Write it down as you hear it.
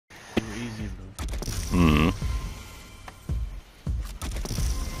Mm.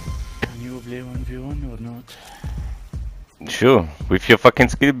 Can you play 1v1 or not? Sure. With your fucking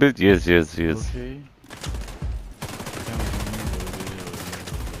skill build? Yes, yes, yes. Okay.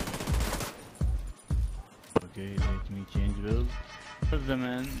 Okay, let me change build. Where's the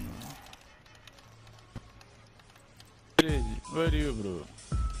man? Where are you, bro?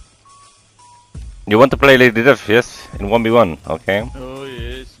 You want to play Lady Death, yes? In 1v1, okay? Oh,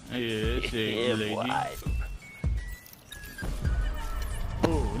 yes. Yes, yeah, lady.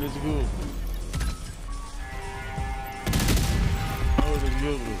 Oh, let's go. Oh, let's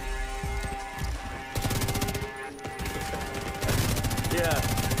go, bro.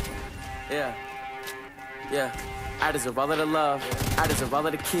 Yeah. I deserve all of the love. I deserve all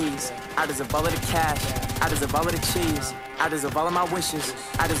of the keys. I deserve all of the cash. I deserve all of the cheese. I deserve all of my wishes.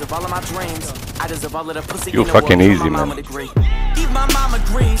 I deserve all of my dreams. I deserve all of the pussy. You fucking easy, man. Even my mama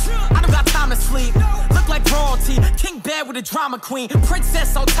agrees. I don't got time to sleep. Look like royalty. King bad with a drama queen.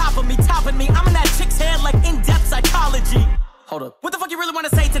 Princess on top of me, topping me. I'm in that chick's head like in-depth psychology. Hold up. What the fuck you really want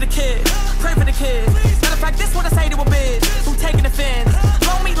to say to the kid? Pray for the kid. Matter of fact, this what I say to a bitch who taking offense.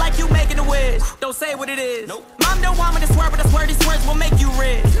 Blow me like you making a wish. Don't say what it is. Nope. Mom don't want me to swear, but I swear these words will make you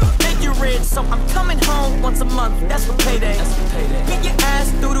rich. Make you rich. So I'm coming home once a month. That's for payday. Get your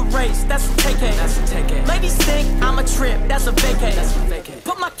ass through the race. That's for take. Ladies think I'm a trip. That's a vacay.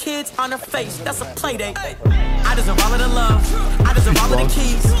 Put my kids on her face. That's a play date. I deserve all of the love. I deserve all of the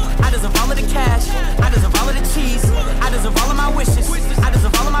keys. I deserve all of the cash. I deserve all of the cheese. I deserve all of my wishes. I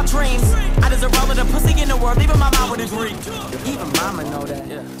deserve all of my dreams. I deserve all of the pussy in the world. Even my mom would agree. Even mama know that.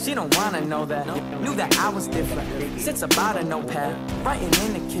 She don't wanna know that. Knew that I was different. Sits about a notepad. Writing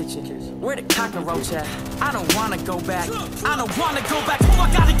in the kitchen. Where the cockroach at? I don't wanna go back. I don't wanna go back. Who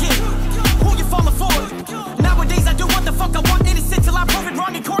I gotta get? Who you falling for? Nowadays I do what the fuck I want. Innocent till I prove it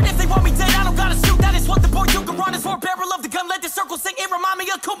wrong in court. If they want me dead, I don't gotta shoot. That is what the boy you can run is for. Barrel of the gun, let the circle sing. It remind me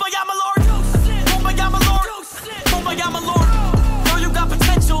of Kumbaya, my lord. Kumbaya, my lord. Kumbaya, my lord. Girl, you got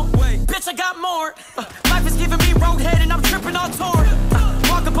potential. Bitch, I got more. Life is giving me roadhead and I'm tripping on tour.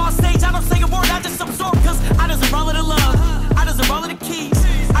 Walk up on stage, I don't say a word, I just absorb. Cause I deserve all of the love. I deserve all of the keys.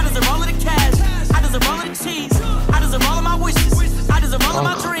 I deserve all of the cash. I deserve all of the cheese. I deserve all of my wishes. I deserve all of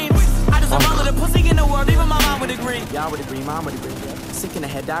my dreams. I deserve all of the pussy in the world. Even my mom would agree. Y'all would agree, mom would agree. Sick in the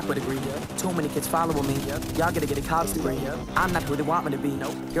head, doc would agree. Too many kids following me. Y'all gotta get a college degree. I'm not who they want me to be.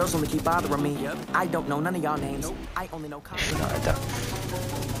 Girls only keep bothering me. I don't know none of y'all names. I only know college.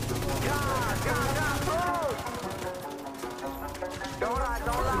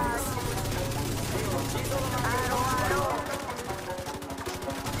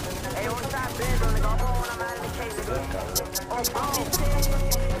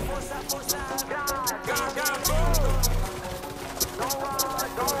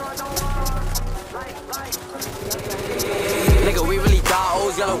 Nigga, we really got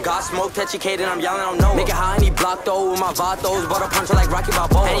O's, yellow got smoke, educated, I'm yelling, I don't know. Nigga, how any block though with my vatos, but a puncher like Rocky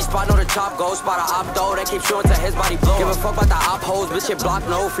Balboa. Any spot know the chop go, spot a op though, that keep showing to his body blow. Give a fuck about the op hoes, bitch, it block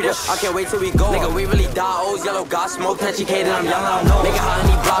no, free to, I can't wait till we go. Nigga, we really got O's, yellow got smoke, educated, I'm yelling, I don't know. Nigga, how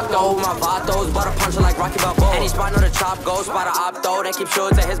any block though with my vatos, but a puncher like Rocky Balboa. Any spot know the chop go, spot a op though, that keep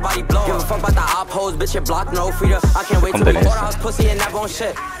showing to his body blow. Give a fuck about the op hoes, bitch, it block no, free to, I can't wait till we go. House pussy and that bone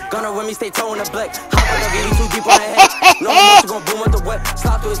shit. Gunner with me, stay towing the blick. Hop on the VD too deep on the head. No emotion gon' boom with the whip.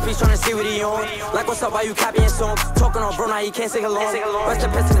 Slide through his piece tryna see what he on. Like what's up, why you copying songs? Talking on bro, now he can't sing along. Rest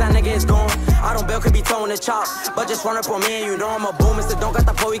in peace, that nigga is gone. I don't bail, could be towing the chop. But just run up on me and you know I'm a boom. Mr. Don't got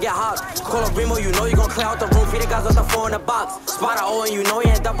the pole, we get hot. Call up Remo, you know you gon' clear out the room. Feed the guys off the floor in the box. Spot a O and you know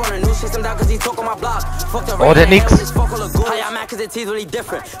he end up on the news. Chase him down cause he talk on my block. Fuck the rain, his fuck all the good. How y'all mad cause the teeth really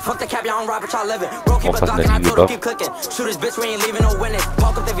different. Fuck the cap, y'all don't rap, but y'all living. Bro, keep a Glock and I told him keep clicking. Shoot his bitch, we ain't leaving no witness.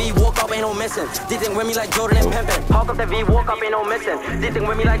 Park up the V, walk up, ain't no missing. D-Think with me like Jordan and Pimpin'. Park up the V, walk up, ain't no missing. D-Think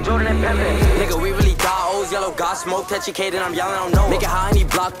with me like Jordan and Pimpin'. Nigga, we really got O's, yellow got smoke, educated, I'm yelling, I don't know. Nigga, how any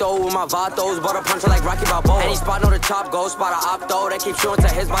block though with my vatos, but a puncher like Rocky Balboa. Any spot know the chop go, spot a op though, that keep showing to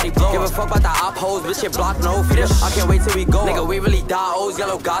his body blow. Give a fuck about the op hoes, bitch, it block no, feed it, I can't wait till we go. Nigga, we really got O's,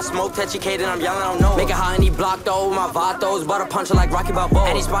 yellow got smoke, educated, I'm yelling, I don't know. Nigga, how any block though with my vatos, but a puncher like Rocky Balboa.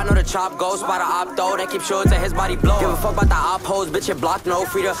 Any spot know the chop go, spot a op though, that keep showing to his body blow. Give a fuck about the op hoes, bitch, it block no,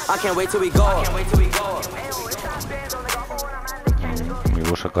 feed it, I can't wait till we go. I can't wait till we go.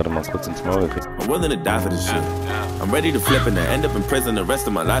 I'm willing to die for this shit. I'm ready to flip and end up in prison the rest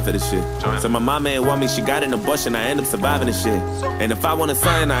of my life for this shit. So my mama ain't want me, she got in the bush and I end up surviving this shit. And if I want a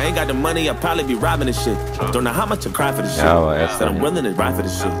son, I ain't got the money, I'll probably be robbing this shit. Don't know how much I cry for this shit. Said I'm willing to ride for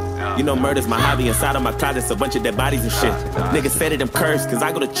this shit. You know murder's my hobby. Inside of my closet's a bunch of dead bodies and shit. Niggas say that I'm cursed cause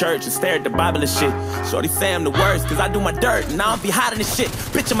I go to church and stare at the Bible and shit. Shorty say I'm the worst cause I do my dirt and I don't be hiding this shit.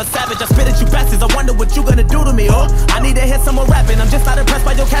 Bitch, I'm a savage, I spit at you bastards. I wonder what you gonna do to me, oh. I need to hear some more rapping. I'm just not impressed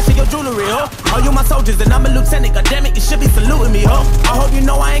by your cash and your jewelry, oh. Are you my soldiers and I'm a lieutenant? God damn it, you should be saluting me, oh. I hope you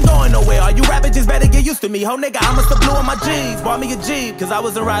know I ain't going nowhere. All you rappers just better get used to me, ho nigga. I must have blew on my G's. Bought me a Jeep cause I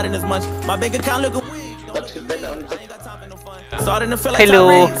wasn't riding as much. My bank account looking weak. Starting to feel like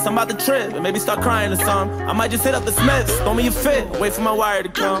Tyrese. I'm about to trip and maybe start crying or something. I might just hit up the Smiths, throw me a fit, wait for my wire to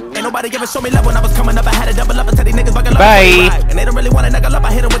come. Ain't nobody ever show me love when I was coming up. I had to double up until these niggas fucking love. Bye. And they don't really want to knuckle up.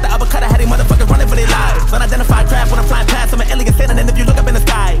 I hit them with the uppercut. I had these motherfuckers running for their lives. Unidentified craft when I'm flying past. I'm an alien standing and if you look up in the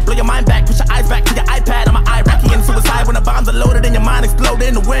sky, blow your mind back, push your eyes back to your iPad. I'm an Iraqi in suicide when the bombs are loaded and your mind exploded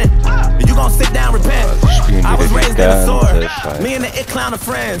in the wind. And you gon' sit down, repent. I was raised in a sword. Me and the it clown are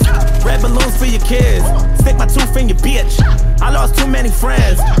friends. Red balloons for your kids. Stick my tooth in your bitch. I lost too many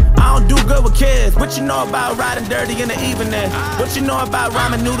friends. I don't do good with kids. What you know about riding dirty in the evening? What you know about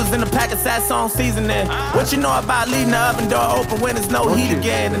ramen noodles in a pack of Saison seasoning? What you know about leaving the oven door open when there's no heat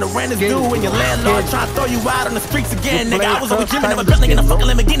again? And the rent is due and your landlord trying to throw you out on the streets again. Nigga, I was always dreaming of a building in a fucking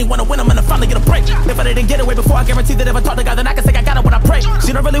Lamborghini. Wanna win, I'm gonna finally get a break. If I didn't get away before, I guarantee that if I talk to God, then I can say I got it when I pray.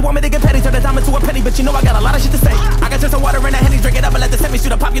 She don't really want me to get petty, turn the dime into a penny, but you know I got a lot of shit to say. I got just some water in a Henny, drink it up and let the semi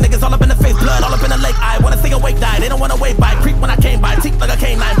shoot up, pop you niggas all up in the face, blood all up in the lake. I wanna see awake die, they don't wanna wait by. Creep when I came by, teeth like a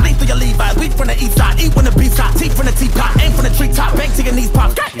canine, bleed through your Levi's, weed from the east side, eat when the beef's hot, teeth from the teapot, aim from the treetop, bank to your knees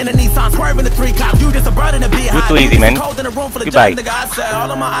pop, in the Nissan, swerve in the 3 cops. You just a bird in the beehive. Too easy, man. Cold in a room full of Goodbye. nigga, I said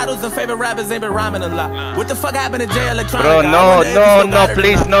all of my idols and favorite rappers ain't been rhyming a lot. What the fuck happened to Jay Electronica? Bro, no,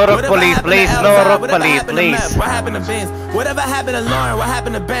 please, no rock police, please, no rock police, please. What happened to Vince? Whatever happened to Lauren? What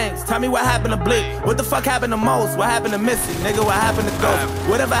happened to Banks? Tell me what happened to Blick? What the fuck happened to Most? What happened to Missy? Nigga, what happened to Ghost?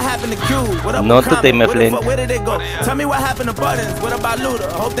 Whatever happened to Q? What up Not with today, my Common? friend. Where did they go? Tell me what happened to Buttons? What about Luda?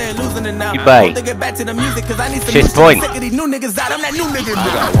 Hope they ain't losing it now. Goodbye. Hope they get back to the music cause I need some Chase new point. shit. Sick of these new niggas out. I'm that new nigga. Ah.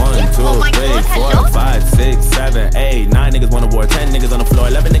 I got 1, 2, 3, 4, 5, 6, 7, 8, 9 niggas on the board, 10 niggas on the floor,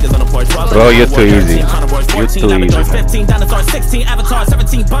 11 niggas on the porch, 12 Bro, you're too easy. You're 14 too easy, man. 15 dinosaurs, 16 avatars,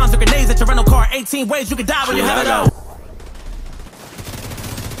 17 bombs or grenades at your rental car, 18 ways you can die when you have it all.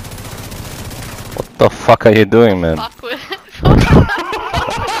 What the fuck are you doing, man? Fuck with.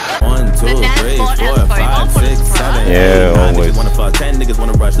 1, 2, 3, 4, 5, 6, 7, Yeah, 8, 9 always. niggas wanna fuck, 10 niggas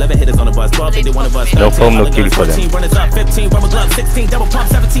wanna rush, 11 hitters on the bus, 12 think they wanna bust, No 13 foam, no other kill guns, for them. 14 runners up, 15 rubber gloves, 16 double pump,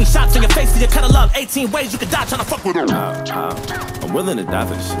 17 shots in your face till you cut a lung, 18 ways you can die trying to fuck with them. I'm willing to die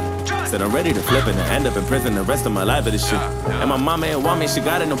for this shit. Said I'm ready to flip it and end up in prison the rest of my life for this shit. And my mama ain't want me, she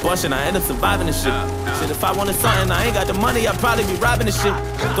got an abortion, I end up surviving this shit. Shit, if I wanted something, I ain't got the money, I'd probably be robbing this shit.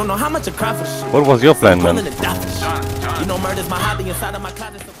 Don't know how much I cry for this shit. What was your plan, I'm willing man? to die for this shit. You know murder's my hobby inside of my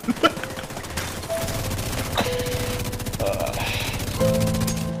closet.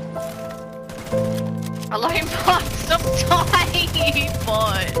 Alarm bot, stop dying,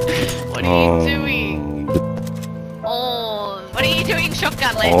 bot. What are you doing? Oh, what are you doing,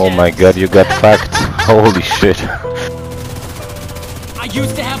 Shotgun Legend? Oh my god, you got fucked. Holy shit. I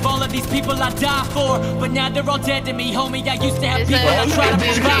used to have all of these people I die for, but now they're all dead to me, homie. I used to have people I try to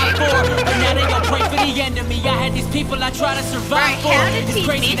provide for, but now they gon' pray for the end of me. I had these people I try to survive for. It's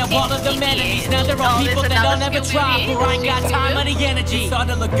crazy now all of them enemies. Now they're all people that I'll never try for. I ain't got time or the energy. Start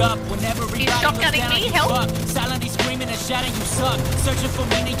to look up whenever everybody looks down on you fuck. Silently screaming and shouting you suck. Searching for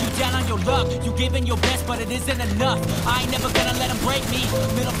meaning, you down on your luck. You giving your best, but it isn't enough. I ain't never gonna let them break me.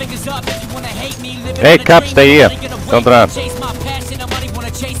 Middle fingers up if you wanna hate me. Hey, Cap, stay here. Don't run. Chase my passion, nobody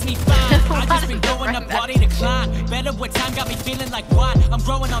wanna chase me fine. I just been going up party to climb. Better with time got me feeling like what? I'm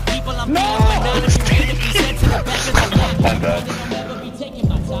growing on people, I'm feeling banana. If you really be sent to the back of the line, I'll never be taking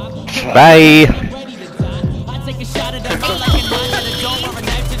my time. Bye. I'm ready to die. I take a shot at the heart like a knife to the dome or a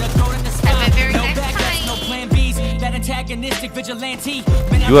knife to the throat in the spine. No backups, no plan Bs. That antagonistic vigilante.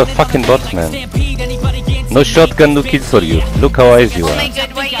 You a fucking bot, man. No shotgun, no kills for you. Look how eyes you Oh are. my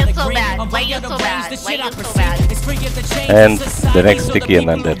god, why you so bad? Why you so bad? Why you so bad? And the next sticky and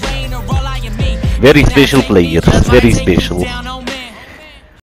I'm dead. Very special players, very special.